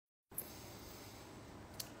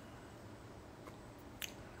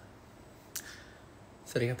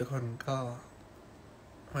สวัสดีครับทุกคนก็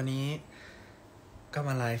วันนี้ก็ม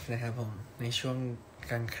าไลฟ์นะครับผมในช่วง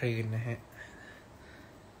กลางคืนนะฮะ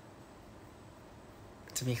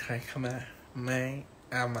จะมีใครเข้ามาไหม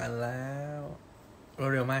มาแล้ว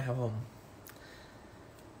เร็วมากครับผม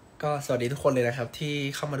ก็สวัสดีทุกคนเลยนะครับที่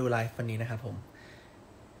เข้ามาดูไลฟ์วันนี้นะครับผม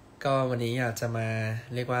ก็วันนี้อยากจะมา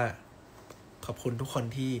เรียกว่าขอบคุณทุกคน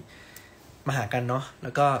ที่มาหากันเนาะแ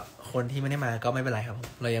ล้วก็คนที่ไม่ได้มาก็ไม่เป็นไรครับผม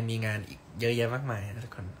เรายังมีงานอีกเยอะแยะมากมายนะทุ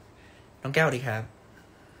กคนน้องแก้วดีครับ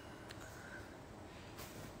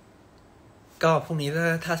ก็พรุ่งนี้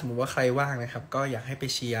ถ้าสมมุติว่าใครว่างนะครับก็อยากให้ไป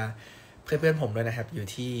เชียร์เพื่อนๆผมด้วยนะครับอยู่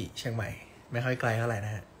ที่เชียงใหม่ไม่ค่อยไกลเท่าไหร่น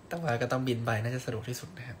ะฮะแต่ว่าก็ต้องบินไปน่าจะสะดวกที่สุด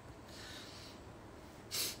นะครับ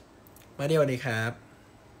มาเดียวดีครับ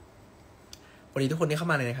วันนี้ทุกคนที่เข้า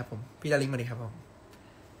มาเลยนะครับผมพี่ดาริงมาดีครับผม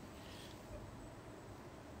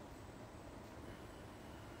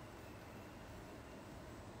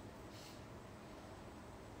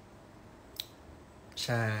ใ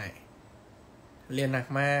ช่เรียนหนัก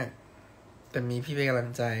มากแต่มีพี่เป็นกำลัง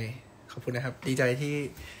ใจขอบคุณนะครับดีใจ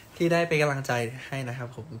ที่ได้เป็นกำลังใจให้นะครับ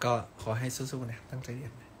ผมก็ขอให้สู้ๆนะครับตั้งใจเรีย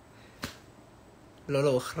นโล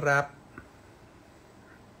ครับ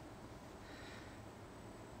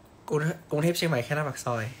กรุงเทพเชียงใหม่แค่หน้าปากซ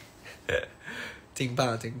อย จริงเปล่า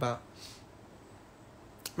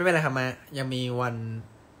ไม่เป็นไรครับมายังมี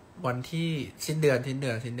วันที่สิ้นเดือนแต่สิ้นเดื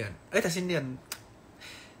อน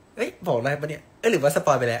บอกได้ปะเนี่ยหรือว่าสป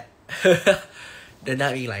อยไปแล้ว เดินหน้า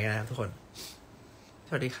อีกหลายงานทุกคนส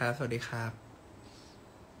วัสดีครับ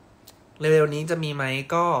เร็วๆนี้จะมีไหม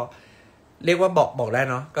ก็เรียกว่าบอกได้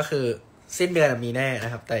เนาะก็คือสิ้นเดือนมีแน่น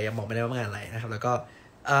ะครับแต่ยังบอกไม่ได้ว่างานอะไรนะครับแล้วก็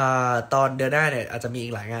ตอนเดือนหน้าเนี่ยอาจจะมีอี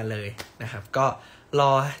กหลายงานเลยนะครับก็ร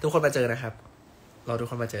อทุกคนมาเจอนะครับรอทุก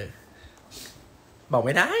คนมาเจอบอกไ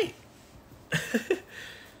ม่ได้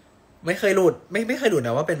ไม่เคยหลุดไม่เคยหลุดน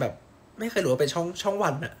ะว่าเป็นแบบไม่เคยหลุดว่าเป็นช่อง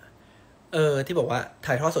วันอะที่บอกว่า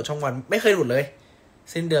ถ่ายทอดสดช่องวันไม่เคยหลุดเลย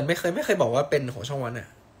สิ้นเดือนไม่เคยบอกว่าเป็นของช่องวันอะ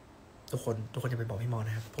ทุกคนอย่าไปบอกพี่มอ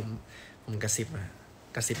นะครับผมกระซิบมา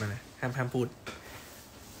นะห้ามพูด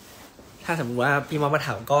ถ้าสมมติว่าพี่มอมาถ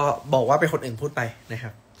ามก็บอกว่าเป็นคนอื่นพูดไปนะค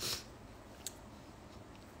รับ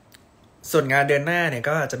ส่วนงานเดือนหน้าเนี่ย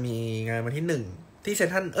ก็จะมีงานวันที่1ที่เซ็น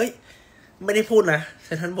ทรัลไม่ได้พูดนะเ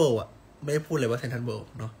ซ็นทรัลเวิลด์อะไม่ได้พูดเลยว่าเซ็นทรัลเวิลด์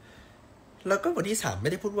เนาะแล้วก็วันที่3ไม่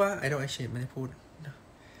ได้พูดว่า Idol Exchange ไม่ได้พูดนะ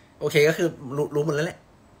โอเคก็คือรู้หมดแล้วแหละ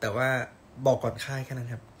แต่ว่าบอกก่อนค่ายแค่นั้น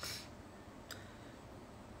ครับ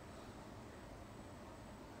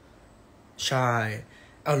ใช่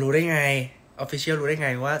เอารู้ได้ไง Official รู้ได้ไง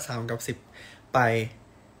ว่า3กับ10ไป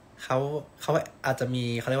เขาอาจจะมี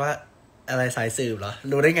เขาเรียกว่าอะไรสายสืบเหรอ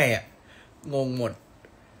รู้ได้ไงอ่ะงงหมด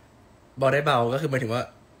บอกได้เบาก็คือหมายถึงว่า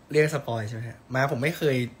เรียกสปอยใช่ไหมฮะมาผมไม่เ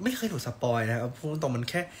คยถูกสปอยนะครับพูดตรงมัน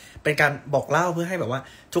แค่เป็นการบอกเล่าเพื่อให้แบบว่า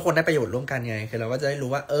ทุกคนได้ประโยชน์ร่วมกันไงคือเราก็จะได้รู้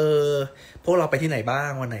ว่าพวกเราไปที่ไหนบ้าง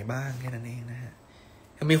วันไหนบ้างแค่นั้นเองนะฮะ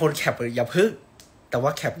มีคนแคปอย่าพึ่งแต่ว่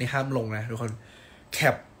าแคปนี่ห้ามลงนะทุกคนแค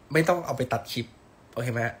ปไม่ต้องเอาไปตัดคลิปโอเค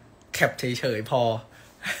ไหมแคปเฉยๆพอ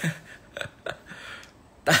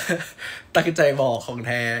ตั้งใจบอกของแ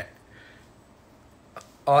ท้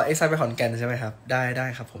เอ็กซ์ไซไปขอนแก่นใช่ไหมครับได้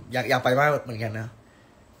ครับผมอยากไปมากเหมือนกันนะ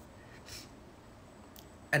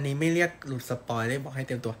อันนี้ไม่เรียกหลุดสปอยได้บอกให้เ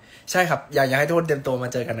ตรียมตัวใช่ครับอยากให้ทุกคนเตรียมตัวมา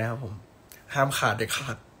เจอกันนะครับผมห้ามขาดเด็ดขา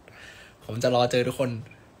ดผมจะรอเจอทุกคน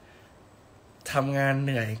ทำงานเ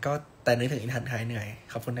หนื่อยก็แต่นึกถึงอินทันไทยเหนื่อย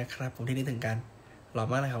ขอบคุณนะครับผมที่นึกถึงกันหล่อ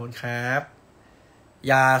มากเลยครับคุณครับ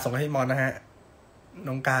อย่าส่งให้พี่มอนนะฮะ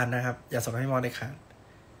น้องการนะครับอย่าส่งให้พี่มอนเลยครับ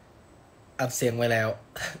อัดเสียงไว้แล้ว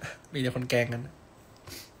มีแต่คนแกล้งกัน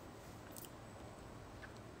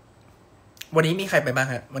วันนี้มีใครไปบ้าง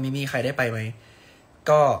ฮะวันนี้มีใครได้ไปไหม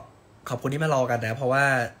ก็ขอบคุณที่มารอกันนะเพราะว่า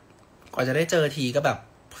กว่าจะได้เจอทีก็แบบ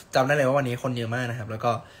จำได้เลยว่าวันนี้คนเยอะมากนะครับแล้ว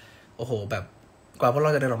ก็โอ้โหแบบกว่าพวกเร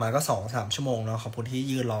าจะเดินออกมาก็ 2-3 ชั่วโมงเนาะขอบคุณที่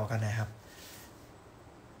ยืนรอกันนะครับ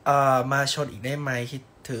มาชนอีกได้ไหมคิด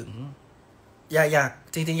ถึงอยาก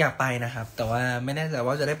จริงๆอยากไปนะครับแต่ว่าไม่แน่ใจ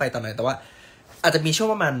ว่าจะได้ไปตอนไหนแต่ว่าอาจจะมีช่วง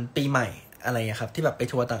ประมาณปีใหม่อะไรอย่างครับที่แบบไป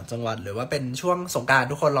ทัวร์ต่างจังหวัดหรือว่าเป็นช่วงสงกรานต์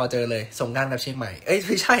ทุกคนรอเจอเลยสงกรานต์กับเชียงใหม่ไ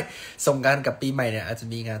ม่ใช่สงกรานต์กับปีใหม่เนี่ยอาจจะ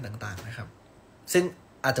มีงานต่างๆนะครับซึ่ง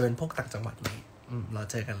อาจจะเป็นพวกต่างจังหวัดนี้เรา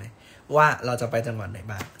เจอกันเลยว่าเราจะไปจังหวัดไหน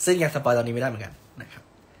บ้างซึ่งยังสปอยตอนนี้ไม่ได้เหมือนกันนะครับ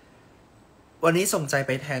วันนี้ส่งใจไ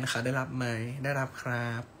ปแทนค่ะได้รับไหมได้รับครั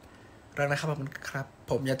บรักนะครับขอบคุณครับ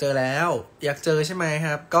ผมอยากเจอแล้วอยากเจอใช่ไหมค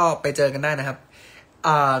รับก็ไปเจอกันได้นะครับ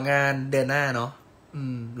งานเดือนหน้าเนาะ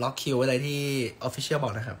ล็อกคิวไว้เลยที่ Official บ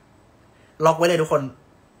อกนะครับล็อกไว้เลยทุกคน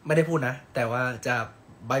ไม่ได้พูดนะแต่ว่าจะ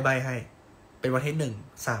ใบให้เป็นวันที่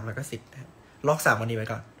1 3แล้วก็10นะครับล็อก3วันนี้ไว้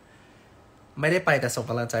ก่อนไม่ได้ไปแต่ส่ง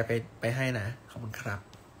กำลังใจไปให้นะขอบคุณครับ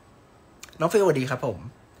น้องฟิลสวัสดีครับผม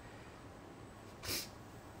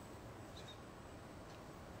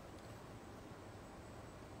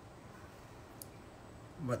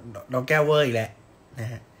น้องแก้วเวอร์อีกแล้วนะ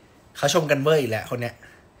ฮะเขาชมกันเวอร์อีกแล้วคนเนี้ย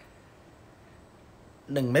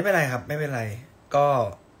1ไม่เป็นไรครับไม่เป็นไรก็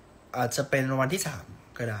อาจจะเป็นวันที่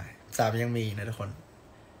3ก็ได้3ยังมีนะทุกคน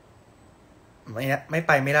ไม่ไ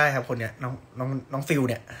ปไม่ได้ครับคนเนี้ยน้องฟิล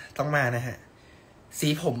เนี่ยต้องมานะฮะสี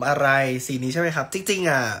ผมอะไรสีนี้ใช่ไหมครับจริง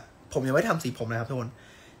ๆผมยังไม่ทำสีผมนะครับทุกคน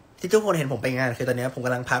ที่ทุกคนเห็นผมไปงานคือตอนนี้ผมก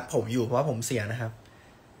ำลังพักผมอยู่เพราะว่าผมเสียนะครับ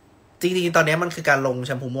จริงๆตอนนี้มันคือการลงแช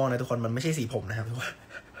มพูม่วงนะทุกคนมันไม่ใช่สีผมนะครับทุกคน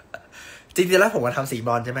จริงๆแล้วผมก็ทำสีบ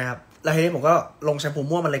ลอนด์ใช่ไหมครับแล้วทีนี้ผมก็ลงแชมพู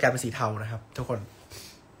ม่วงมันเลยกลายเป็นสีเทานะครับทุกคน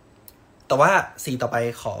แต่ว่าสีต่อไป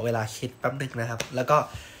ขอเวลาคิดแป๊บนึงนะครับแล้วก็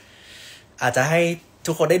อาจจะให้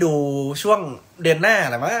ทุกคนได้ดูช่วงเดือนหน้า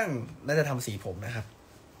แหละมั้งน่าจะทำสีผมนะครับ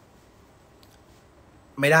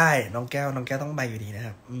ไม่ได้น้องแก้วต้องไปอยู่ดีนะค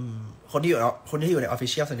รับคนที่อยู่ในออฟฟิ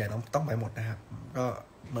เชียลส่วนใหญ่ต้องไปหมดนะครับก็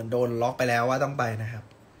เหมือนโดนล็อกไปแล้วว่าต้องไปนะครับ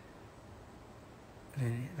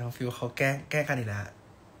น้องฟิวเขาแก้กันอีกแล้ว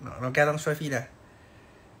น้องแก้วต้องช่วยพี่นะ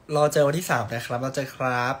รอเจอวันที่3นะครับเราเจอค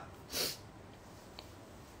รับ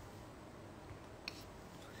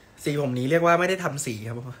สีผมนี้เรียกว่าไม่ได้ทำสีค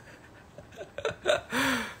รับ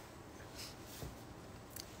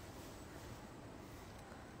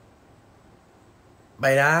ไป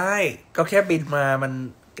ได้ก็แค่บินมามัน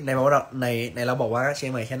ในเราบอกว่าเชีย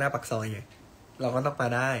งใหม่แค่หน้าปากซอยไงเราก็ต้องมา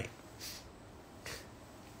ได้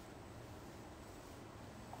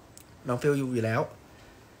น้องฟิลอยู่แล้ว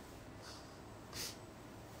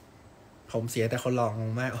ผมเสียแต่คนหลอกง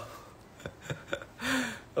งมาก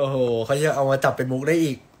โอ้โหเขาจะเอามาจับเป็นมุกได้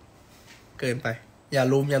อีกเกินไปอย่า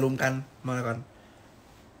ลุมกันมาก่อน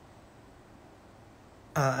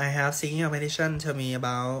I have seen your meditation tell me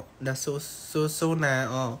about the Susuna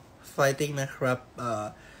or fighting นะครับ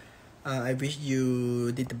I wish you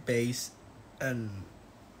did the best and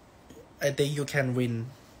I think you can win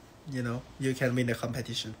you can win the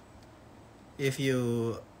competition if you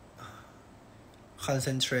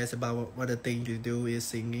concentrate about what the thing you do is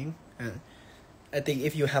singing and I think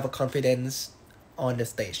if you have a confidence on the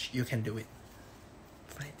stage you can do it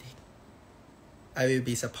fighting I will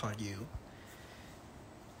be support you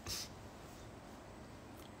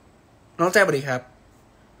น้องแจ้งสวัสดีครับ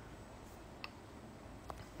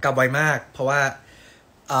กลับไวมากเพราะว่า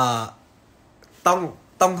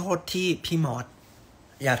ต้องโทษที่พี่มอส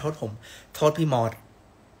อย่าโทษผมโทษพี่มอส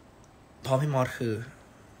เพราะพี่มอส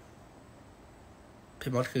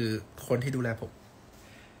คือคนที่ดูแลผม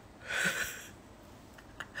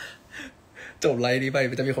จบไลน์นี้ไป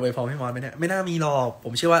จะมีคนไปฟ้องพี่มอสไหมเนี่ยไม่น่ามีหรอกผ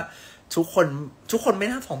มเชื่อว่าทุกคนไม่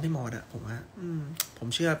น่าฟ้องพี่มอสอะผมว่าผม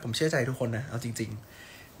เชื่อใจทุกคนนะเอาจริง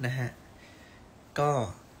ๆนะฮะก็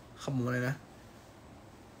คำอะไรนะ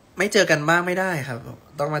ไม่เจอกันบ้างไม่ได้ครับ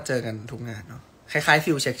ต้องมาเจอกันทุกงานเนาะคล้ายๆ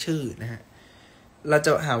ฟิลเช็คชื่อนะฮะเราจ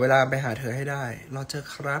ะหาเวลาไปหาเธอให้ได้เราเจอ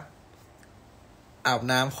ครับอาบ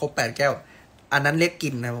น้ำครบ8 แก้วอันนั้นเรียกกิ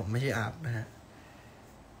นนะผมไม่ใช่อาบนะฮะ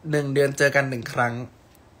1 เดือนเจอกัน1 ครั้ง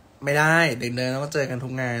ไม่ได้1 เดือนต้องเจอกันทุ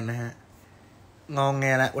กงานนะฮะงองแง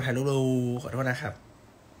ละอุทัยลูลูขอโทษนะครับ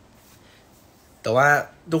แต่ว่า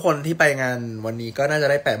ทุกคนที่ไปงานวันนี้ก็น่าจะ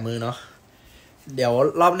ได้แปะมือเนาะเดี๋ยว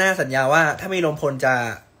รอบหน้าสัญญาว่าถ้ามีลมพลจะ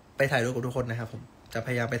ไปถ่ายรูปกับทุกคนนะครับผมจะพ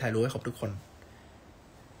ยายามไปถ่ายรูปให้ครบทุกคน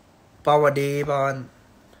ปอนวัสดีปอน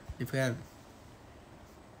ดีเพื่อน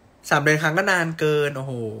3 เดือนครั้งก็นานเกินโอ้โ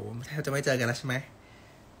หแทบจะไม่เจอกันแล้วใช่ไหม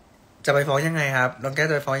จะไปฟ้องยังไงครับน้องแก้ว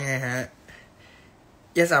จะไปฟ้องยังไงฮะ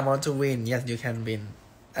Yes I want to win Yes you can win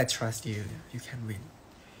I trust you You can win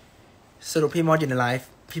สรุปพี่มอสอยู่ในไลฟ์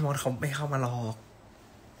พี่มอสเขาไม่เข้ามาหรอก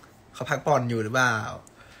เขาพักผ่อนอยู่หรือเปล่า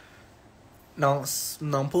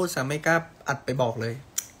น้องพูดซะไม่กล้าอัดไปบอกเลย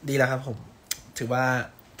ดีแล้วครับผมถือว่า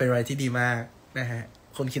เป็นอะไรที่ดีมากนะฮะ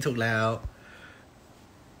คนคิดถูกแล้ว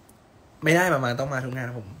ไม่ได้มาต้องมาทุกงาน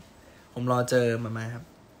ผมรอเจอมาครับ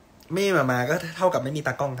ไม่มาก็เท่ากับไม่มีต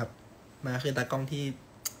ากล้องครับมาคือตากล้องที่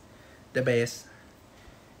the best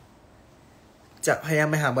จะพยายาม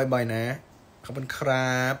ไปหาบ่อยๆนะขอบคุณค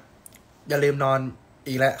รับอย่าลืมนอน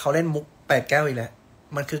อีกแล้วเขาเล่นมุก8 แก้วอีกแล้ว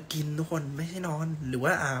มันคือกินทุกคนไม่ใช่นอนหรือว่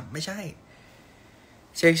าอาบไม่ใช่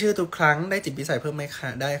เช็คชื่อทุกครั้งได้จิตวิสัยเพิ่มไหมคะ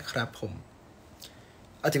ได้ครับผม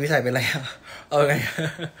เอาจิตวิสัยเป็นอะไรอะเอาไง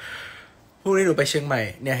พรุ่งนี้หนูไปเชียงใหม่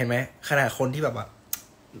เนี่ยเห็นไหมขนาดคนที่แบบว่า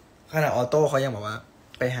ขนาดออโต้เขายังบอกว่า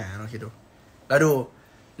ไปหาลองคิดดูแล้วดู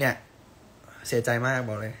เนี่ยเสียใจมาก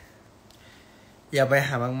บอกเลยอย่าไปห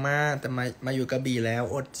ามากๆแต่มาอยู่กระบี่แล้ว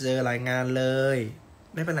อดเจอรายงานเลย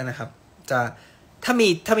ไม่เป็นไรนะครับจะถ้า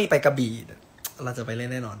มีไปกระบี่เราจะไปเล่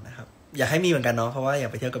นแน่นอนนะครับอยากให้มีเหมือนกันเนาะเพราะว่าอยา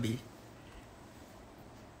กไปเที่ยวกระบี่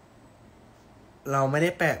เราไม่ได้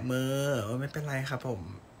แปะมือไม่เป็นไรครับผม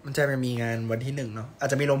มันจะมีงานวันที่1เนาะอาจ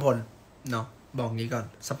จะมีลมพลเนาะบอกงี้ก่อน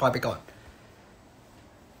สปอยไปก่อน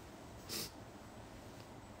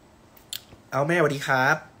เอาแม่สวัสดีครั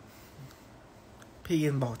บพี่ยิ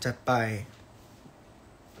นบอกจัดไป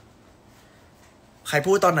ใคร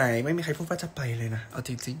พูดตอนไหนไม่มีใครพูดว่าจะไปเลยนะเอาจ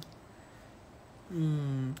ริง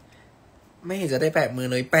ๆไม่เห็นจะได้แปะมือ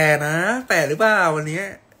เลยแปะนะแปะหรือเปล่าวันนี้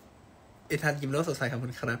ไอ้ทันยิ้มแล้วสดใสครับคุ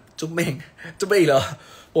ณครับจุ๊บเม่งจุ๊บเม่งเหรอ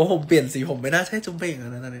โอ้ผมเปลี่ยนสีผมไม่น่าใช่จุ๊บเม่งแล้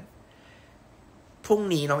วนะตอนนี้พรุ่ง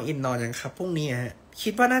นี้น้องอินนอนยังครับพรุ่งนี้ฮะคิ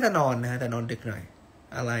ดว่าน่าจะนอนนะแต่นอนดึกหน่อย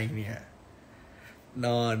อะไรเนี่ยน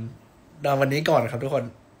อนวันนี้ก่อนครับทุกคน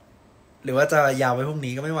หรือว่าจะยาวไปพรุ่ง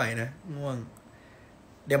นี้ก็ไม่ไหวนะง่วง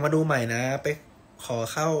เดี๋ยวมาดูใหม่นะไปขอ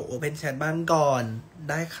เข้า Open Chat บ้างก่อน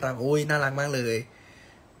ได้ครับอุ้ยน่ารักมากเลย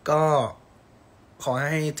ก็ขอใ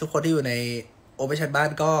ห้ทุกคนที่อยู่ใน Open Chat บ้าน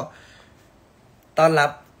ก็ต้อนรั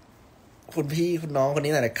บคุณพี่คุณน้องคน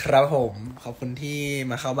นี้หน่อยนะครับผมขอบคุณที่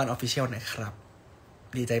มาเข้าบ้าน Official หน่อยครับ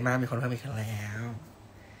ดีใจมากมีคนเข้ามาอีกแล้ว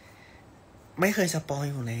ไม่เคยสปอย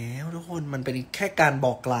อยู่แล้วทุกคนมันเป็นแค่การบ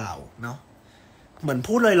อกกล่าวเนาะเหมือน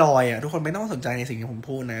พูดลอยๆอ่ะทุกคนไม่ต้องสนใจในสิ่งที่ผม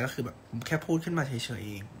พูดนะก็คือแบบผมแค่พูดขึ้นมาเฉยๆ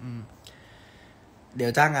เองเดี๋ย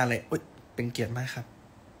วจ้างงานเลยเป็นเกียรติมากครับ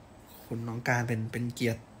คุณน้องการเป็นเกี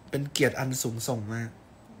ยรติอันสูงส่งมาก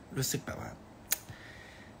รู้สึกแบบว่า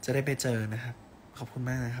จะได้ไปเจอนะครับขอบคุณ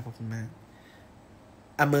มากนะครับขอบคุณมาก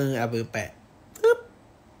เอามือแปะปึ๊บ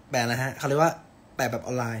แปะนะฮะเขาเรียกว่าแปะแบบ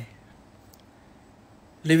ออนไลน์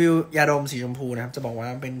รีวิวยาดมสีชมพูนะครับจะบอกว่า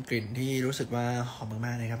เป็นกลิ่นที่รู้สึกว่าหอมม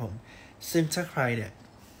ากๆเลยครับผมซึ่งถ้าใครเนี่ย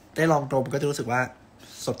ได้ลองดมก็จะรู้สึกว่า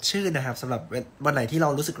สดชื่นนะครับสำหรับวันไหนที่เรา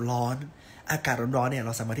รู้สึกร้อนอากาศร้อนๆเนี่ยเร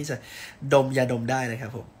าสามารถที่จะดมยาดมได้นะครั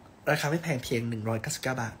บผมราคาไม่แพงเพียง199 บ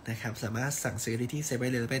าทนะครับสามารถสั่งซื้อได้ที่เซเว่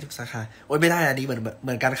นเลยทุกสาขาโอ้ยไม่ได้อันนี้เห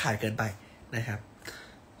มือนการขายเกินไปนะครับ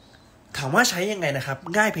ถามว่าใช้ยังไงนะครับ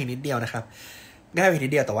ง่ายเพียงนิดเดียวนะครับง่ายเพียงนิ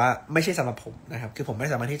ดเดียวแต่ว่าไม่ใช่สำหรับผมนะครับคือผมไม่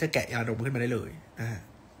สามารถที่จะแกะยาดมขึ้นมาได้เลยนะฮะ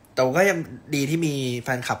แต่ก็ยังดีที่มีแฟ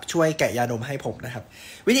นคลับช่วยแกะยาดมให้ผมนะครับ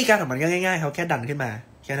วิธีการของมันก็ง่ายๆเขาแค่ดันขึ้นมา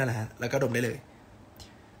แค่นั้นแหละฮะแล้วก็ดมได้เลย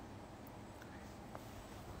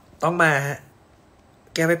ต้องมาฮะ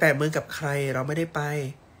แกไปแปะมือกับใครเราไม่ได้ไป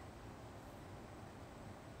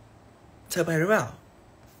เธอไปหรือเปล่า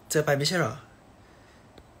เธอไปไม่ใช่หรอ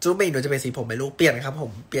จู๊บเองหนูจะเป็นสีผมไหมลูกเปลี่ยนครับผ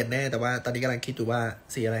มเปลี่ยนแน่แต่ว่าตอนนี้กำลังคิดอยู่ว่า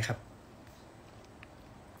สีอะไรครับ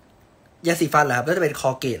ยาสีฟันเหรอครับก็จะเป็นคอ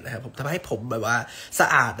เกตนะครับผมทำให้ผมแบบว่าสะ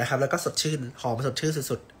อาดนะครับแล้วก็สดชื่นหอมสดชื่น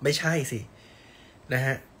สุดๆไม่ใช่สินะฮ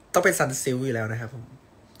ะต้องเป็นซันซิลอยู่แล้วนะครับผม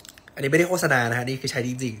อันนี้ไม่ได้โฆษณานะฮะนี่คือใช้จ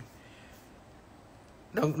ริง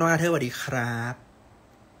ๆน้องอาเธอร์สวัสดีครับ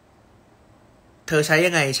เธอใช้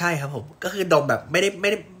ยังไงใช่ครับผมก็คือดมแบบไม่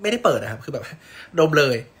ได้เปิดนะครับคือแบบดมเล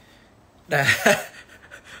ยนะ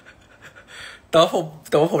แต่ว่า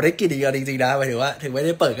ผมได้กลิ่นจริงๆนะหมายถึงว่าถึงไม่ไ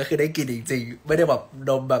ด้เปิดก็คือได้กลิ่นจริงๆไม่ได้แบบ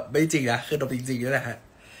ดมแบบไม่จริงนะคือดมจริงๆนั่นแหละฮะ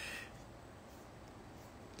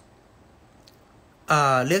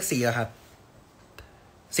เลือกสีอะครับ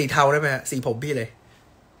สีเทาได้ไหมฮะสีผมพี่เลย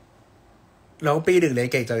น้องปี 1เลย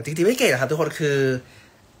เก่งจังจริงๆไม่เก่งครับทุกคนคือ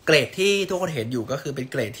เกรดที่ทุกคนเห็นอยู่ก็คือเป็น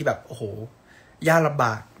เกรดที่แบบโอ้โหยากลำบ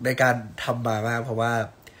ากในการทำมามากเพราะว่า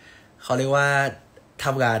เขาเรียกว่าท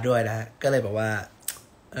ำงานด้วยนะก็เลยแบบว่า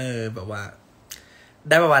แบบว่า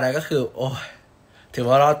ได้ประมาณนั้นก็คือโอ้ถือ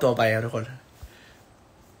ว่ารอดตัวไปครับทุกคน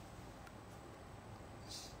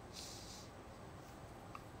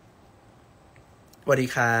สวัสดี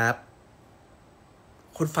ครับ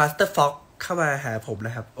คุณฟาสเตอร์ฟ็อกเข้ามาหาผมน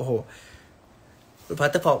ะครับโอ้โหคุณฟาส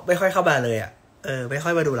เตอร์ฟ็อกไม่ค่อยเข้ามาเลยอ่ะไม่ค่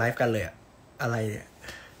อยมาดูไลฟ์กันเลยอ่ะอะไรเนี่ย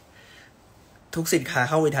ทุกสินค้าเ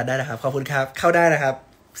ข้าวินทันได้นะครับขอบคุณครับเข้าได้นะครับ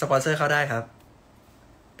สปอนเซอร์เข้าได้ครับ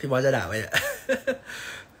พี่บอสจะด่าไว้เนี่ย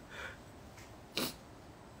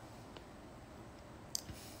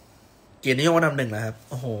เกียรตินิยมอันดับ 1นะครับ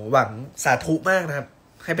โอ้โหหวังสาธุมากนะครับ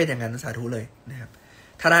ให้เป็นอย่างนั้นสาธุเลยนะครับ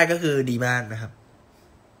ถ้าได้ก็คือดีมากนะครับ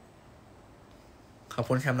ขอบ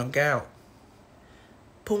คุณครับน้องแก้ว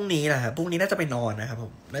พรุ่งนี้นะครับพรุ่งนี้น่าจะไปนอนนะครับผ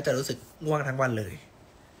มน่าจะรู้สึกง่วงทั้งวันเลย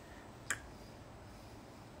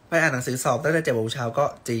ไปอ่านหนังสือสอบตั้งแต่7 โมงเช้าก็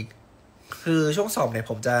จริงคือช่วงสอบเนี่ย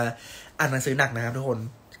ผมจะอ่านหนังสือหนักนะครับทุกคน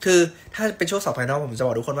คือถ้าเป็นช่วงสอบไฟนอลผมจะบ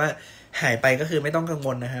อกทุกคนว่าหายไปก็คือไม่ต้องกังว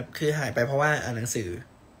ลนะครับคือหายไปเพราะว่าอ่านหนังสือ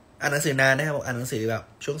นานนะครับอ่านหนังสือแบบ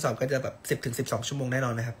ช่วงสอบก็จะแบบ10 ถึง 12 ชั่วโมงแน่น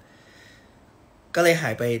อนนะครับก็เลยหา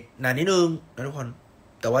ยไปนานนิดนึงนะทุกคน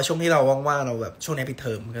แต่ว่าช่วงที่เราว่างๆเราแบบช่วงนี้ปิดเท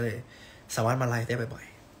อมก็เลยสามารถมาไลฟ์ได้บ่อย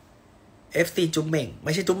ๆ FC จุ๊บเหม่งไ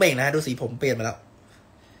ม่ใช่จุ๊บเหม่งนะดูสีผมเปลี่ยนมาแล้ว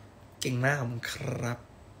เก่งมากครับ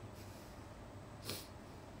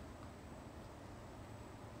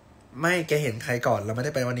ไม่แกเห็นใครก่อนเราไม่ไ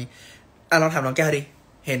ด้ไปวันนี้ลองถามน้องแก้วดิ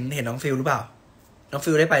เห็นน้องฟิลหรือเปล่าน้อง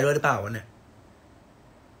ฟิลได้ไปด้วยหรือเปล่าวันเนี้ย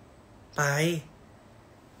ไป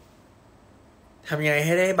ทำยังไงใ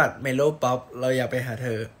ห้ได้บัตรเมโลป๊อปเราอยากไปหาเธ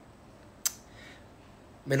อ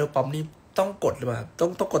เมโลป๊อปนี่ ต้องกดหรือเปล่า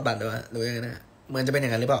ต้องกดบัตรหรือเปล่าหรือยังไงนะเหมือนจะเป็นอย่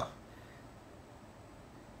างนั้นหรือเปล่า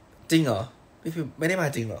จริงเหรอพี่ฟิวไม่ได้มา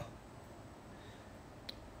จริงเหรอ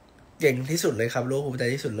เก่งที่สุดเลยครับลูกภูมิใจ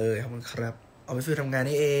ที่สุดเลยครับครับเอาพี่ฟิวทำงาน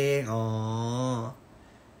นี่เองอ๋อ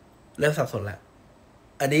เริ่มสับสนละ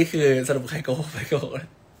อันนี้คือสรุปใครโกหกใครโกหก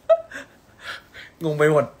งงไป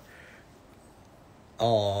หมด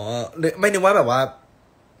อ๋อไม่นึกว่าแบบว่า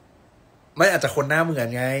ไม่อาจจะคนหน้าเหมือน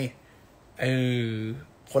ไงเออ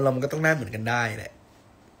คนเรามันก็ต้องหน้าเหมือนกันได้แหละ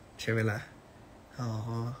ใช่ไหมล่ะอ๋อ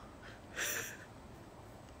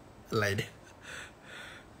อะไรเนี่ย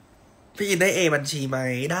พี่อินได้เอบัญชีไหม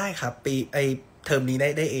ได้ครับปีเทอมนี้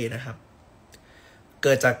ได้เอนะครับเ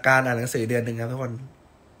กิดจากการอ่านหนังสือเดือนหนึ่งครับทุกคน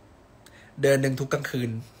เดือนหนึ่งทุกกลางคื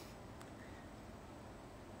น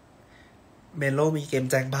เมโลมีเกม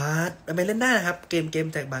แจกบัตรไม่เล่นได้นะครับเกม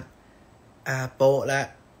แจกบัตรโปะละ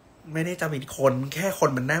ไม่ได้จำผิดคนแค่คน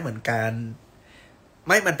มันหน้าเหมือนกันไ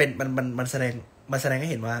ม่มันเป็นมันแสดงให้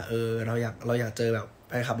เห็นว่าเราอยากเจอแบบแ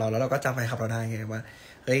ฟนคลับเราแล้วเราก็จำแฟนคลับเราได้ไงว่า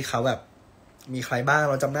เฮ้ยเขาแบบมีใครบ้าง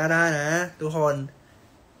เราจำหน้าได้นะทุกคน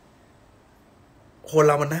เ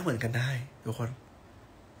รามันหน้าเหมือนกันได้ทุกคน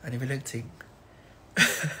อันนี้เป็นเรื่องจริง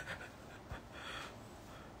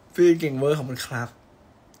พี่เก่งเวอร์ของมันครับ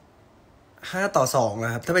5-2น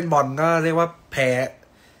ะครับถ้าเป็นบอลก็เรียกว่าแพ้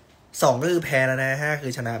2ก็คือแพ้แล้วนะ5คื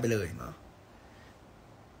อชนะไปเลยเนาะ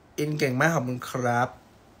อินเก่งมากขอบคุณครับ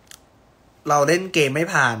เราเล่นเกมไม่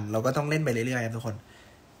ผ่านเราก็ต้องเล่นไปเรื่อยๆครับทุกคน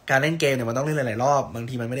การเล่นเกมเนี่ยมันต้องเล่นหลายๆรอบบาง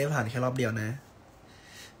ทีมันไม่ได้ผ่านแค่รอบเดียวนะ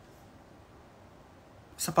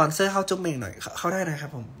สปอนเซอร์เข้าจุ๊บเมงหน่อยเข้าได้นะครั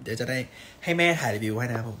บผมเดี๋ยวจะได้ให้แม่ถ่ายรีวิวให้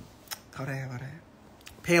นะครับผมเข้าได้ครับ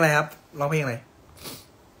เพลงอะไรครับร้องเพลงอะไร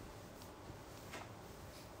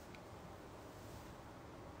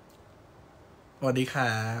สวัสดีค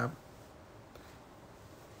รับ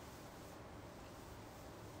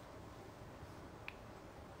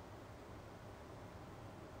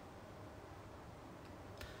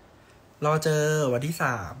รอเจอวันที่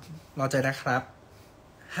3รอเจอนะครับ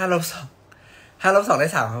5-2ได้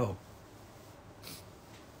3ครับผม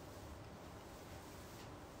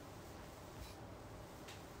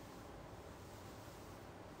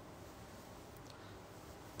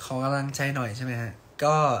ขอกำลังใจหน่อยใช่ไหมฮะ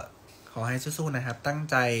ก็ขอให้สู้ๆนะครับตั้ง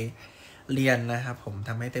ใจเรียนนะครับผมท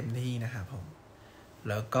ำให้เต็มที่นะครับผม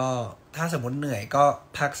แล้วก็ถ้าสมมติเหนื่อยก็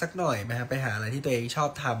พักสักหน่อยนะครับไปหาอะไรที่ตัวเองชอบ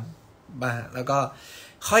ทำมาแล้วก็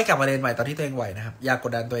ค่อยกลับมาเรียนใหม่ตอนที่ตัวเองไหวนะครับอย่ากก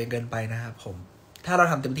ดดันตัวเองเกินไปนะครับผมถ้าเรา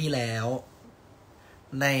ทำเต็มที่แล้ว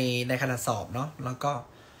ในขณะสอบเนาะแล้วก็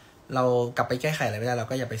เรากลับไปแก้ไขอะไรไม่ได้เรา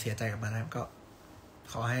ก็อย่าไปเสียใจกับมันนะครับก็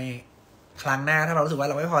ขอให้ครั้งหน้าถ้าเรารู้สึกว่า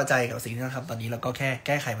เราไม่พอใจกับสิ่งที่เราทำตอนนี้เราก็แค่แ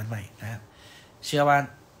ก้ไขมันใหม่นะครับเชื่อว่า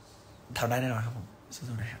ทำได้แน่นอนครับผม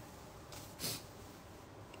สู้ๆนะครับ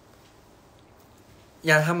อ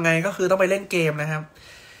ยากทำไงก็คือต้องไปเล่นเกมนะครับ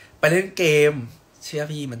ไปเล่นเกมเชื่อ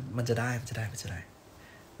พี่มันจะได้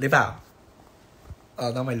หรือเปล่า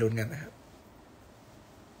ต้องไปลุ้นกันนะครับ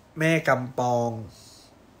แม่กำปอง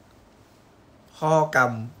พ่อ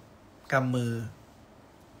กำมือ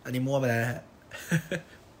อันนี้มั่วไปแล้วนะฮะ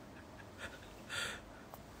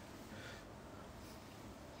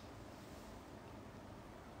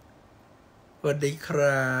สวัสดีค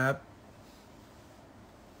รับ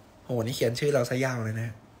โหนี่เขียนชื่อเราซะยาวเลยนะ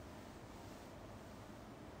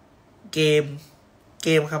เก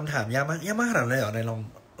มคำถามยากมากขนาดเลยเหรอไหนล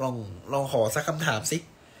องขอสักคำถามสิ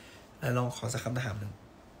ไหนลองขอสักคำถามหนึ่ง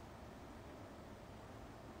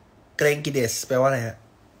เกรงกิเดสแปลว่าอะไรฮะ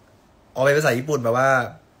เป็นภาษาญี่ปุ่นแปลว่า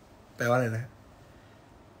อะไรนะ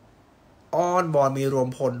อ้อนบอลมีรวม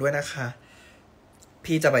พลด้วยนะคะ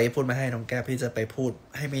พี่จะไปพูดมาให้น้องแก้วพี่จะไปพูด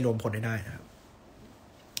ให้มีรวมพลได้นะครับ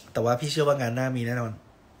แต่ว่าพี่เชื่อว่างานหน้ามีแน่นอน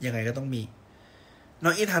ยังไงก็ต้องมีน้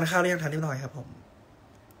องอินทานข้าวหรือยังทานเรียบร้อยครับผม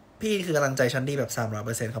พี่คือกำลังใจชั้นดีแบบ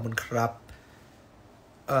300%ขอบคุณครับ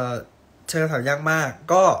เชิญถามยากมาก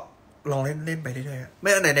ก็ลองเล่นไปเรื่อยๆไม่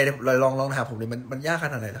ไหนลองถามผมดิมันยากข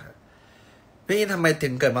นาดไหนล่ะครับพี่ทำไมถึ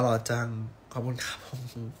งเกิดมาหล่อจังขอบคุณครับผม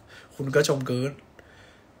คุณก็ชมเกิน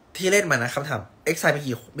ที่เล่นมานะคำถามเอ็กไซมี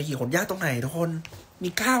กี่คนยากตรงไหนทุกคนมี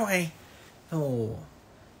9ไงโอ้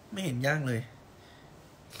ไม่เห็นยากเลย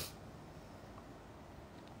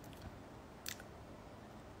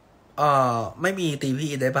ไม่มีตีพี่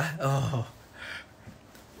ได้ปะ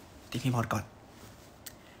ตีพี่มอดก่อน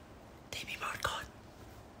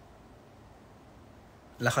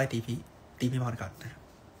แล้วค่อยตีพี่มอดก่อนนะ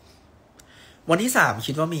วันที่3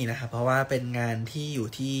คิดว่ามีนะครับเพราะว่าเป็นงานที่อยู่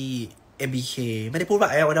ที่ MBK ไม่ได้พูดว่า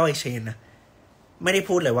Idol Exchange นะไม่ได้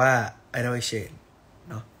พูดเลยว่า Idol Exchange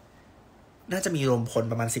เนาะน่าจะมีรวมพล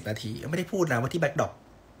ประมาณ10 นาทีไม่ได้พูดนะว่าที่ Backdrop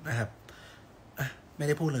นะครับไม่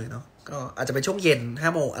ได้พูดเลยเนาะก็อาจจะเป็นช่วงเย็น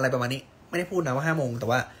5 โมงอะไรประมาณนี้ไม่ได้พูดนะว่า5 โมงแต่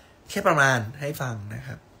ว่า แค่ประมาณให้ฟังนะค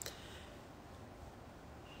รับ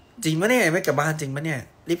จริงปะเนี่ยไม่กลับบ้านจริงปะเนี่ย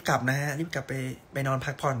รีบกลับนะฮะรีบกลับไปนอน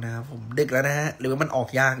พักผ่อนนะครับผมดึกแล้วนะฮะหรือว่ามันออก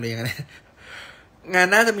ยากเลยอย่างเงี้ยงาน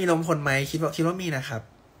น่าจะมีลมพลไหมคิดว่ามีนะครับ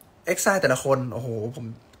เอ็กซ์ไแต่ละคนโอ้โห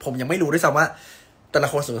ผมยังไม่รู้ด้วยซ้ำว่าแต่ละ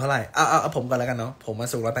คนสูงเท่าไหร่เอาผมก่อนแล้วกันเนาะผมมา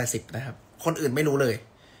สูง180นะครับคนอื่นไม่รู้เลย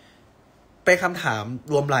เป็นคำถาม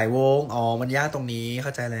รวมหลายวงมันยากตรงนี้เข้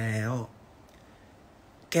าใจแล้ว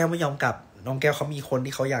แก้วไม่ยอมกลับน้องแก้วเขามีคน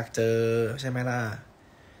ที่เขาอยากเจอใช่ไหมล่ะ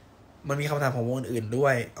มันมีคำถามของวงอื่นๆด้ว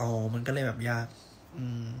ยมันก็เลยแบบยาก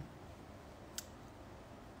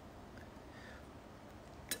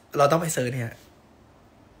เราต้องไปเซิร์ชเนี่ย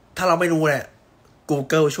ถ้าเราไม่รู้เนี่ย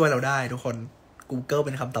Google ช่วยเราได้ทุกคน Google เ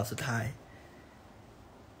ป็นคำตอบสุดท้าย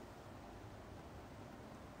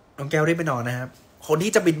น้องแก้วรีบไปนอนนะครับคน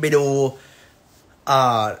ที่จะบินไปดู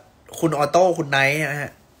คุณออโต้คุณไนท์นะฮ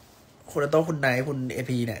ะคุณออโต้คุณไนท์คุณเอ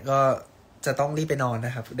พีเนี่ยก็จะต้องรีบไปนอนน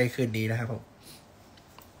ะครับในคืนนี้นะครับผม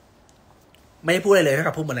ไม่ได้พูดอะไรเลยนะค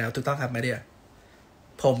รับพูดหมดแล้วถูกต้องครับไม่ได้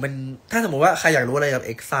ผมเป็นถ้าสมมติว่าใครอยากรู้อะไรกับ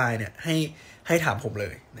Exile เนี่ยให้ถามผมเล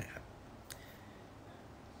ยนะครับ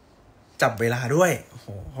จับเวลาด้วย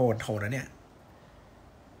โหดนะเนี่ย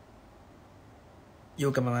อ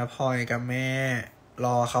ยู่กับมาพลอยกับแม่ร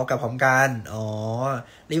อเขากลับพร้อมกัน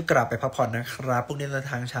รีบกลับไปพักผ่อนนะครับพรุ่งนี้เดิน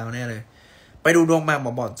ทางเช้าแน่เลยไปดูดวงมาหม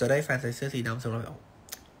อบอกจะได้แฟนใส่เสื้อสีดำใ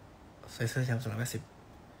ส่เสื้อสีดำ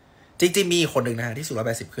180จริงๆมีคนหนึ่งนะฮะที่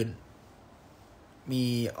180ขึ้นมี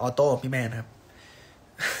ออโต้พี่แมนครับ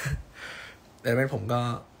แต่เป็นผมก็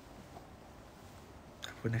ข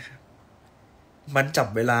อบคุณนะครับมันจับ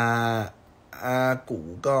เวลาอากู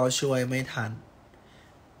ก็ช่วยไม่ทัน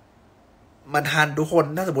มันทันทุกคน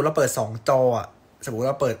ถ้าสมมติเราเปิด2จอสมมติ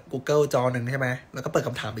เราเปิด Google จอหนึ่งใช่ไหมแล้วก็เปิดค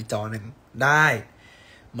ำถามอีกจอหนึ่งได้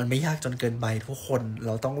มันไม่ยากจนเกินไปทุกคนเร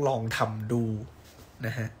าต้องลองทำดูน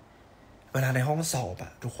ะฮะเวลาในห้องสอบ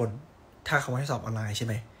ทุกคนถ้าเขาให้สอบออนไลน์ใช่ไ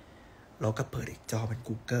หมเราก็เปิดอีกจอเป็น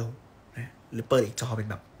Google นะหรือเปิดอีกจอเป็น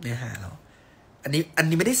แบบเนื้อหาเราอัน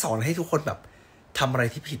นี้ไม่ได้สอนให้ทุกคนแบบทำอะไร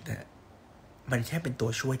ที่ผิดนะมันแค่เป็นตัว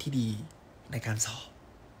ช่วยที่ดีในการสอบ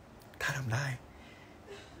ถ้าทำได้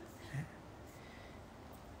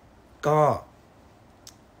ก็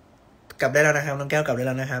กลับได้แล้วนะครับน้องแก้วกลับได้แ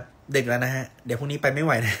ล้วนะครับเด็กแล้วนะฮะเดี๋ยวพรุ่งนี้ไปไม่ไห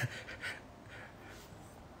วนะ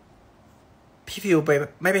พี่ฟิวไป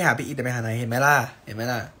ไม่ไปหาพี่อีแต่ไปหาไหนเห็นไหมล่ะ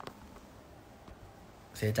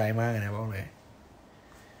เสียใจมากนะบอกเลย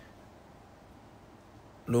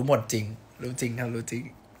รู้หมดจริงรู้จริงครับรู้จริง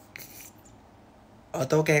ออ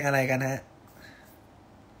โต้แกงอะไรกันฮะ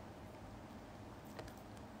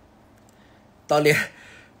ตอนเรียน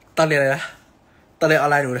อะไรนะตอนเรียนออ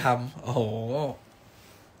นไลน์หนูทำโอ้โห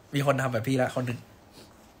มีคนทำแบบพี่ละคนหนึ่ง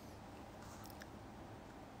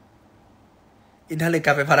อินทาเลยก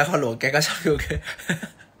ลับไปพระนครหลวงแกก็ชอบอยู่แก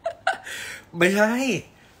ไม่ใช่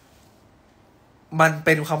มันเ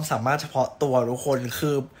ป็นความสามารถเฉพาะตัวทุกคนคื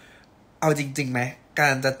อเอาจริงๆไหมกา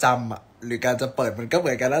รจะจำหรือการจะเปิดมันก็เห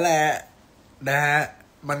มือนกันแล้วแหละนะฮะ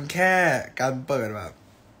มันแค่การเปิดแบบ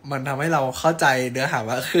มันทำให้เราเข้าใจเนื้อหา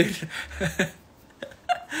มากขึ้น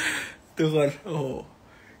ทุกคนโอ้โห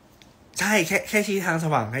ใช่แค่ชี้ทางส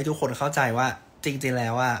ว่างให้ทุกคนเข้าใจว่าจริงๆแล้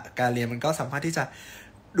วการเรียนมันก็สามารถที่จะ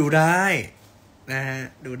ดูได้นะฮะ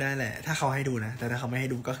ดูได้แหละถ้าเขาให้ดูนะแต่ถ้าเขาไม่ให้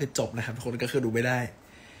ดูก็คือจบนะครับทุกคนก็คือดูไม่ได้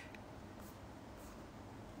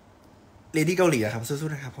เรียนที่เกาหลีครับสู้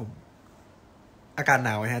ๆนะครับผมอากาศหน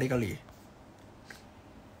าวไหมฮะที่เกาหลี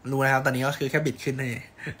รู้นะครับตอนนี้ก็คือแค่บิดขึ้นเลย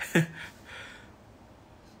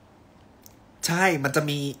ใช่มันจะ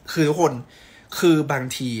มีคือทุกคนคือบาง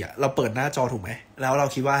ทีเราเปิดหน้าจอถูกไหมแล้วเรา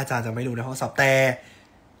คิดว่าอาจารย์จะไม่รู้ในห้องสอบแต่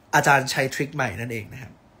อาจารย์ใช้ทริคใหม่นั่นเองนะครั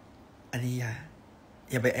บอันนี้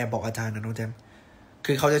อย่าไปแอบบอกอาจารย์นะน้องแจม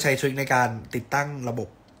คือเขาจะใช้ทริคในการติดตั้งระบบ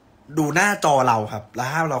ดูหน้าจอเราครับแล้ว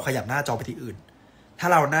ห้ามเราขยับหน้าจอไปที่อื่นถ้า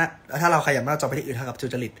เราขยับหน้าจอไปที่อื่นเท่ากับทุ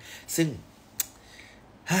จริตซึ่ง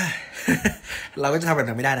เราก็จะทำแบบ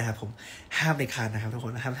นั้นไม่ได้นะครับผมห้ามในคานนะครับทุกค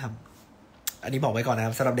นห้ามทำอันนี้บอกไว้ก่อนนะค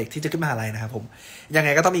รับสำหรับเด็กที่จะขึ้นมหาลัยนะครับผมยังไง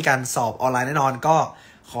ก็ต้องมีการสอบออนไลน์แน่นอนก็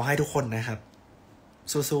ขอให้ทุกคนนะครับ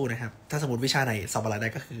สู้ๆนะครับถ้าสมมติวิชาไหนสอบออนไลน์ไ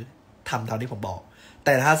ด้ก็คือทำตามที่ผมบอกแ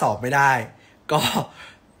ต่ถ้าสอบไม่ได้ก็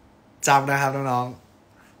จำนะครับน้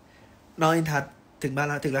องอินทัศน์ถึงบ้าน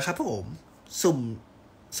แล้วถึงแล้วครับผม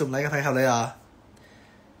สุ่มไลค์กับใครครับเลยเหรอ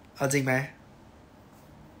เอาจริงไหม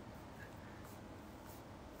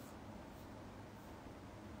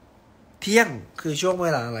เที่ยงคือช่วงเว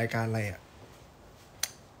ลารายการอะไร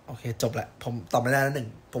โอเคจบละผมตอบไม่ได้แล้ว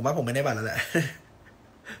1ผมว่าผมไม่ได้บัตรแล้วแหละ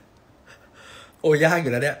โอ้ยากอ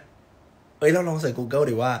ยู่แล้วเนี่ยเราลองเสิร์ช Google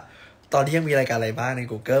ดิว่าตอนที่ยังมีรายการอะไรบ้างใน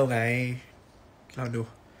Google ไงลองดู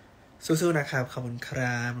สู้ๆนะครับขอบคุณค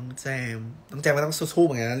รับน้องแจมก็ต้องสู้ๆเห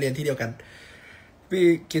มือนกันนะเรียนที่เดียวกัน พี่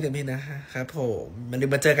คิดถึงพี่นะครับผมมันลืม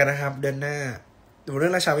มาเจอกันนะครับ เดือนหน้าดูเรื่อ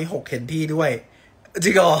งราชาวิหกเห็นพี่ด้วยจ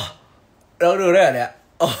ริงเหรอแล้วดูด้วยเหรอเนี่ย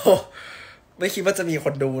โอ้โหไม่คิดว่าจะมีค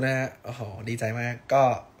นดูนะฮะโอ้โหดีใจมากก็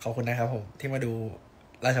ขอบคุณนะครับผมที่มาดู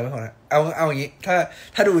ราชาวิหกนะเอาอย่างนี้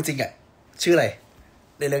ถ้าดูจริงอะชื่ออะไร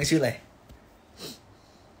ในเรื่องชื่ออะไร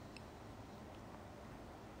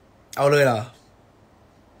เอาเลยเหรอ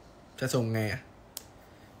จะส่งไงอะ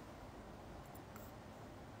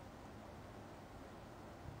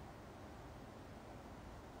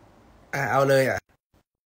เอาเลยอะ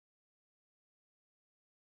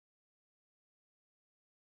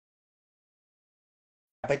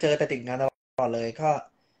ไปเจอแต่ติดงานตลอดเลยก็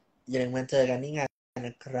อย่าลืมมาเจอกันที่งานน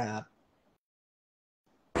ะครับ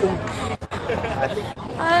ฮัล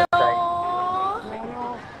โหล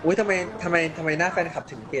อุ้ยทำไมหน้าแฟนคลับ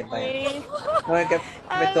ถึงเปลี่ยนไปอุ้ยทำไมแก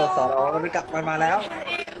เป็นตัวสอรอมันกลับมาแล้ว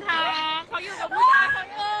อินทาเขาอยู่กับผู้ชายคน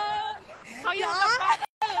อื่นเขาอยู่กับบ้าน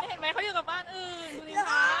อื่นเห็นไหมเขาอยู่กับบ้านอื่นคุณอิน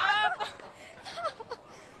ทา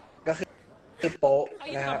ก็คือโป๊ะ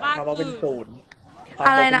นะฮะความโป๊ะเป็นศูนย์ความอ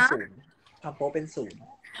ะไรโป๊ะเป็นนะศูนย์ความโป๊ะเป็นศูนย์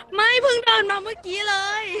ไม่เพิ่งเดินมาเมื่อกี้เล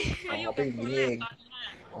ยอ๋อเป็นอย่างนี้เอง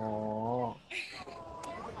อ๋อ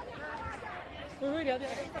เดี๋ยว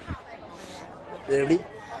รีบ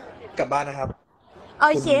กลับบ้านนะครับโอ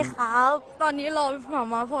เคครับตอนนี้รอ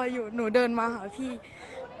หมาพออยู่หนูเดินมาหาพี่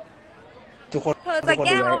ทุกคนเธอจะแก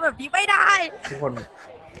ล้งเราแบบนี้ไม่ได้ทุกคน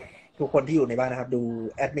ทุกคนที่อยู่ในบ้านนะครับดู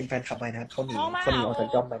แอดมินแฟนคลับไปนะครับเขาหนีออกจาก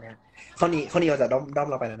ด้อมไปนะเขาหนีออกจากด้อม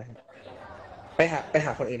เราไปแล้วนะครับไปห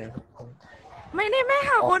าคนอื่นนะครับไม่ได้ไม่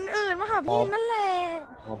หาคนอื่นมาหาพี่นั่นแหละ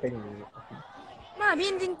อ๋อเป็นอย่างนี้มาหาพี่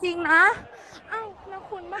จริงๆนะอ้าวแล้ว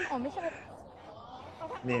คุณบ้านอ๋อไม่ใช่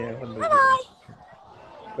นี่คนดูบ๊ายบาย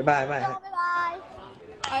บ๊ายบายบ๊ายบาย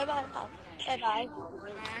บ๊ายบายครับบ๊ายบาย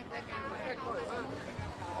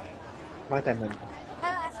ว่าแต่มันบ๊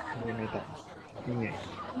ายบายค่ะยังไงต่อนี่ไง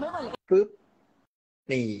ไม่ไหวปึ๊บ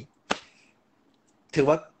นี่ถือ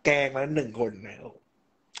ว่าแกงมาแล้ว1 คนนะ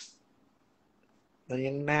แล้ว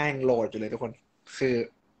ยังหน้ายังโหลดอยู่เลยทุกคน คือ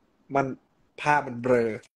มันภาพมันเบลอ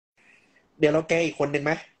เดี๋ยวเราแกงอีกคนหนึ่งไห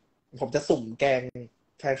มผมจะสุ่มแกง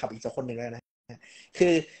แฟนคลับอีกสักคนหนึ่งแล้วนะคื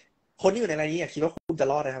อคนที่อยู่ในรายนี้อยากคิดว่าคุณจะ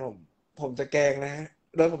รอดนะครับผมจะแกงนะฮะ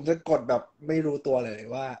แล้วผมจะกดแบบไม่รู้ตัวเลย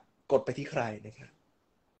ว่ากดไปที่ใครนะครับ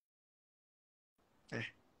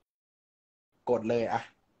กดเลยอะ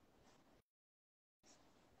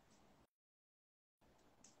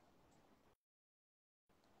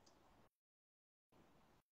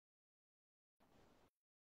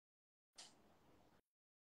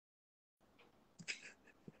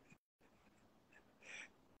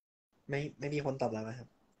ไม่มีคนตอบรับนะครับ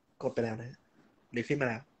กดไปแล้วนะหรือขึ้นมา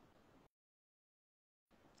แล้ว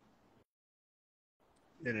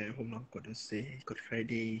เดี๋ยวผมลองกดดูซิกดใคร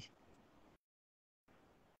ดี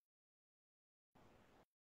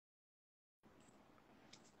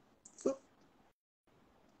ปึ๊บ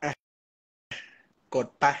อ่ะกด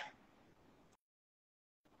ไป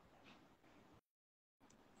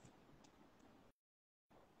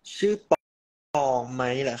ชื่อปองไหม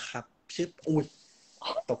เหรอครับชื่ออุ้ย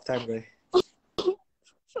ตกใจเลย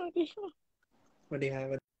สวัสดีค่ะสวัสดีครับ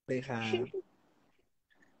สวัสดีครับ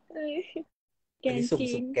เอ้ยแกอันนี้สุ่ม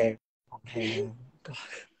งจริงแกงของแท้ก็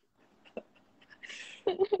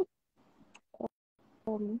ผ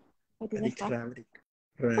มสวัสสวัสดีคดีนะคะรับสวัสดีค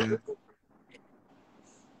รับ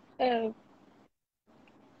เ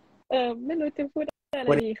ออไม่รู้จะพูดอะไร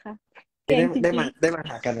วันดีค่ะแกนี้งจริงได้มา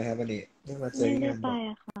หากันนะครับวันนี้ได้มาๆเจอไม่ได้ไปงานแบบ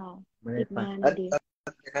อะค่ะไม่ได้ไปติดงานนะดี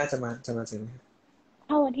น่าจะมาเจอไหม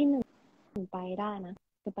ถ้าวันที่1ไปได้นะ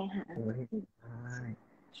จะไปหาวันที่ได้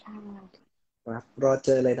ใช่ครับรอเจ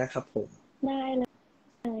อเลยนะครับผมได้เล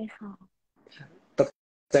ยค่ะตก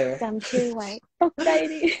ใจไหมจำชื่อไว้ตกใจ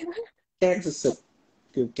ดิ แกล้งสุด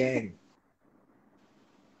ๆคือแกล้ง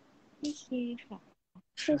พี่คีค่ะ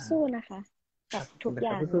สู้ครับๆนะคะกับขอบคุณนะครับทุกอ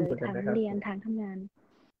ย่างสู้ๆเหมือนกันเลยทั้งนะครับผมเรียนทั้งทำงาน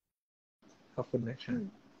ขอบคุณนะครับ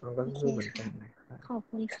เราก็โอเคสู้เหมือนกัค่ะนนะครับขอบ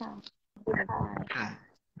คุณค่ะบ๊ายบายค่ะ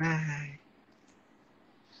บาย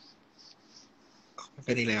ไป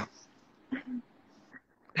ดีแล้ว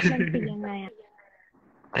มันปิดยังไงอะ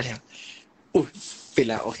ไปแล้วอุ้ยปิด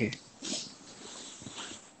แล้วโอเค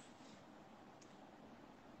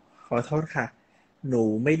ขอโทษค่ะ หนู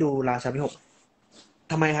ไม่ดูราชาพิหก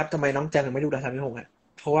ทำไมครับทำไมน้องแจงถึงไม่ดูราชาพิหกอ่ะ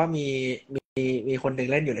เพราะว่ามีคนหนึ่ง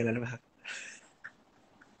เล่นอยู่ในนั้นไหมครับ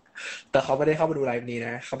แต่เขาไม่ได้เข้ามาดูไลฟ์นี้น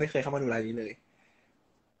ะเขาไม่เคยเข้ามาดูไลฟ์นี้เลย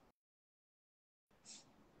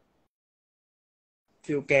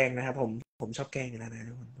ฟิลแกงนะครับผมชอบแกงอยู่แล้วนะ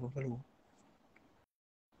ทุกคนผมก็รู้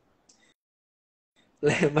แ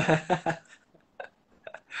รงมาก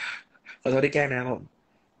ขอโทษที่แกล้งนะครับผม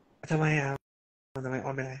ทำไมอ่ะทำไมอ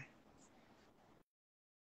อนไม่ได้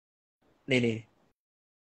นี่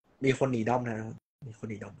มีคนหนีด้อมนะครับมีคน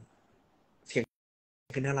หนีด้อมเสียง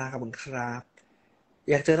ขึ้นน่ารักครับคุณครับ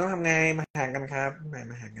อยากเจอต้องทำไงมาหากันครับ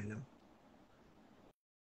มาหากันแล้ว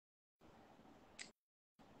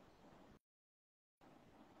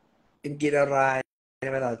กินอะไรใน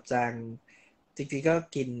เวลาจังจริงๆก็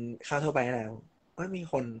กินข้าวทั่วไปนั่นแหละว่ามี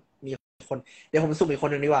คนเดี๋ยวผมสุ่มอีกค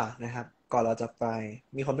นหนึ่งดีกว่านะครับ ก่อนเราจะไป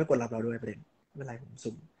มีคนไม่กดรับเราด้วยประเด็นไม่เป็นไรผม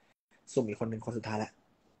สุ่มอีกคนหนึ่งคนสุดท้ายแหละ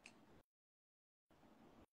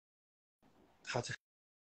เขาจะ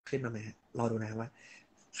ขึ้นมาไหมฮะรอดูนะครับว่า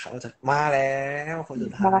เขาจะมาแล้วคนสุ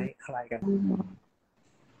ดท้ายใครกัน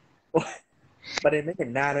โอ๊ยประเด็นไม่เห็น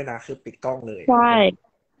หน้าด้วยนะคือปิดกล้องเลย ใช่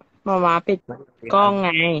มาปิดกล้องไ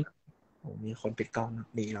ง มีคนปิดกล้อง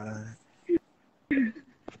ดีแล้วนะ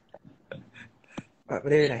ไม่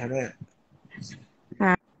ได้อยู่ไหนครับเนี่ย ฮ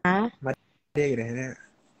ะ ไม่ได้อยู่ไหนเนี่ย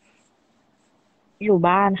อยู่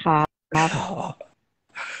บ้านครับ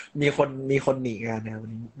มีคนหนีงานนะครับวัน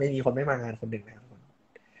นี้ไม่มีคนไม่มางานคนหนึ่งนะครับ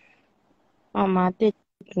มาติด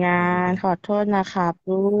งานขอโทษนะครับ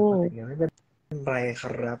ลูก ไม่เป็นไรค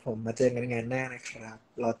รับ ผมมาเจอกันงานหน้านะครับ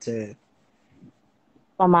รอเจอ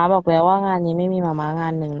มาบอกแล้วว่างานนี้ไม่มีมางา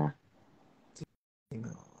นหนึ่งนะ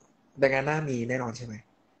แต่งานหน้ามีแน่นอนใช่ไหม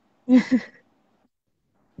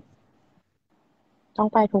ต้อง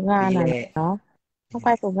ไปทุกงาน ดี นะ แหละ เนาะต้องไป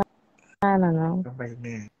ทุกงานนะเนาะ ต้องไปแ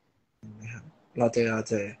น่นะครับรอเจอ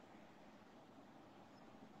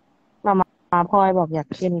มาพลอยบอกอยาก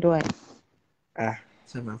ขึ้นด้วย อ่ะ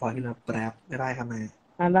สมาพอที่เราแปรบไม่ได้ครับแม่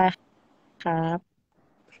บ๊ายบายครับ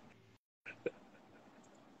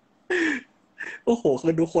โอ้โหคื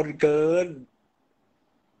อดูคนเกิน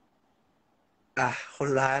อ่ะคน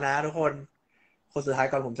สุดท้ายนะทุกคนสุดท้าย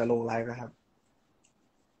ก่อนผมจะลงไลฟ์นะครับ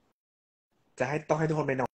ต้องให้ทุกคน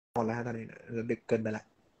ไปนอนแล้วฮะตอนนี้ดึกเกินไปละ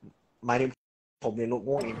หมายถึงผมเนี่ยลุก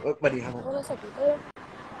ง่วงเองสวัสดีครับผม โทรศัพท์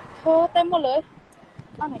โทรเต็มหมดเลย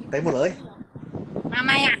เอาไหน เต็มหมดเลย มาไห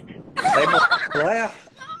มอ่ะ เต็มหมดเลยอ่ะ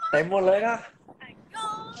เต็มหมดเลยนะ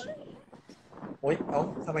โอ๊ยเอ้า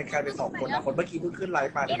ทำไมกลายเป็น2 คนอ่ะคนเมื่อกี้เพิ่งขึ้นไล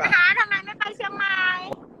ฟ์มา อิ ใช่ น ปะ ทาทำไมไม่ไปเชียงใหม่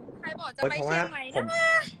ใครบอกจะ โอ๊ย ไป เพราะ เชี ว่าย งใหม่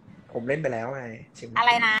ผมเล่นไปแล้วไงเชียงใหม่ อะไ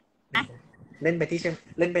รนะ เล่นไปที่เชียง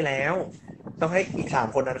เล่นไปแล้ว ต้องให้อีก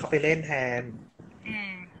3 คนนั้นเขาไปเล่นแทน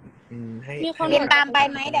ให้ มีคนบินตามไป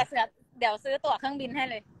ไหมเดี๋ยวซื้อตั๋วเครื่องบินให้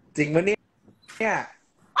เลย จริงมั้ยเนี่ย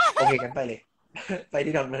โอเคกันไปเลย ไป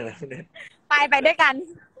ที่ดอนเมืองเลย ไปด้วยกัน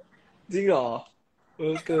จริงเหรอ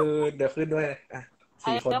เกินเดี๋ยวขึ้นด้วยอ่ะ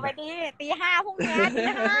4 คน ไปตี 5พรุ่งนี้ตี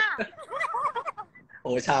 5 โ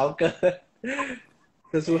อ้เช้าเกิ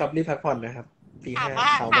นสู้ๆครับรีบพักผ่อนนะครับตี ถาม 5 ว่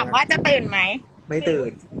า เช้า ถามว่าจะตื่นไหม ไม่ตื่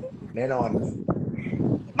น แน่นอน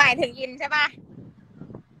หมายถึงอินใช่ป่ะ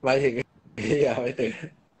หมายถึงอย่าไม่ตื่น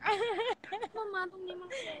มาตรงนี้มัน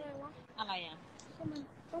อะไรวะอะไรอ่ะ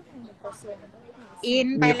อิน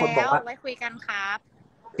ไปแล้วไว้คุยกันครับ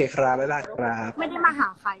โอเคครับบ๊ายบายครับ ไม่ได้มาหา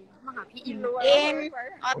ใครมาหาพี่อินอิน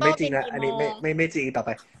ออโต้ ไม่จริ บิ ง น นะ กี่ อัน โม นี้ ง ไม่จริงต่อไป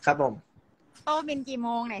ครับผม โต้บินกี่โม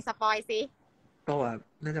งไหนสปอยซิ ก็ว่า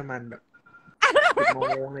น่าจะมันแบบ10 โม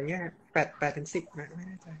งอะไรเงี้ย8 ถึง 10นะไม่แ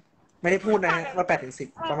น่ใจไม่ได้พูดนะว่า8 ถึง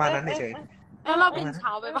 10ประมาณนั้นเฉย แล้วเราบินเช้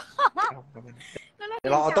าไปปะ ๆประมาณนั้นเดี๋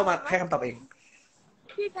ยวเราเอาโต้มาให้คำตอบเอง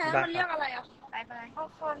พี่แท้มันเรียกอะไรอ่ะไปเอา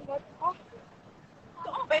คอนรถอ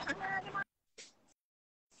อกไปข้างหน้าได้ไหม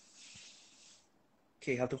โอเค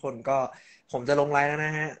ครับทุกคนก็ผมจะลงไลน์แล้วน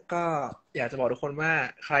ะฮะก็อยากจะบอกทุกคนว่า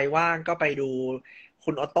ใครว่างก็ไปดู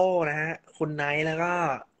คุณออโต้นะฮะคุณไนท์แล้วก็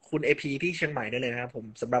คุณเอพีที่เชียงใหม่ได้เลยนะครับผม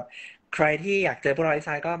สำหรับใครที่อยากเจอพวกเราที่ไซ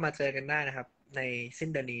น์ก็มาเจอกันได้นะครับ ในสิ้น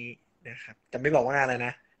เดือนนี้นะครับแต่ไม่บอกว่างานอะไรน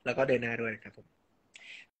ะแล้วก็เดือนหน้าด้วยนะครับผม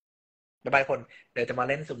บ๊ายบายคนเดี๋ยวจะมา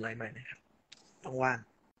เล่นสุ่มไลน์ใหม่นะครับต้องว่าง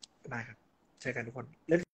บ๊ายบายครับเจอกันทุกคน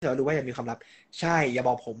เล่นเดี๋ยวดูว่าอย่ามีความลับใช่อย่าบ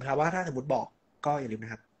อกผมนะครับว่าถ้าสมมติบอกก็อย่าลืมน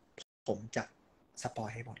ะครับ ผมจะสปอย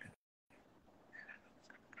ให้หมดเลย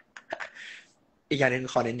อีกอย่างหนึง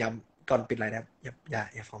ขอเน้นย้ำก่อนปิดไลน์นะครับอ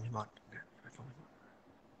ย่าฟ้องพี่มอสนะ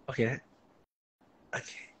โอเคนะโอเ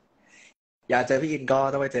คอยากเจอพี่อินก็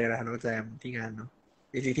ต้องไปเจอนะครับน้องแจมที่งานเนาะ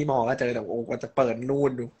จริงๆที่มอก็เจอแต่โอ้ก็จะเปิดนู่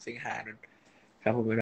นดูสิงหานู่นครับผม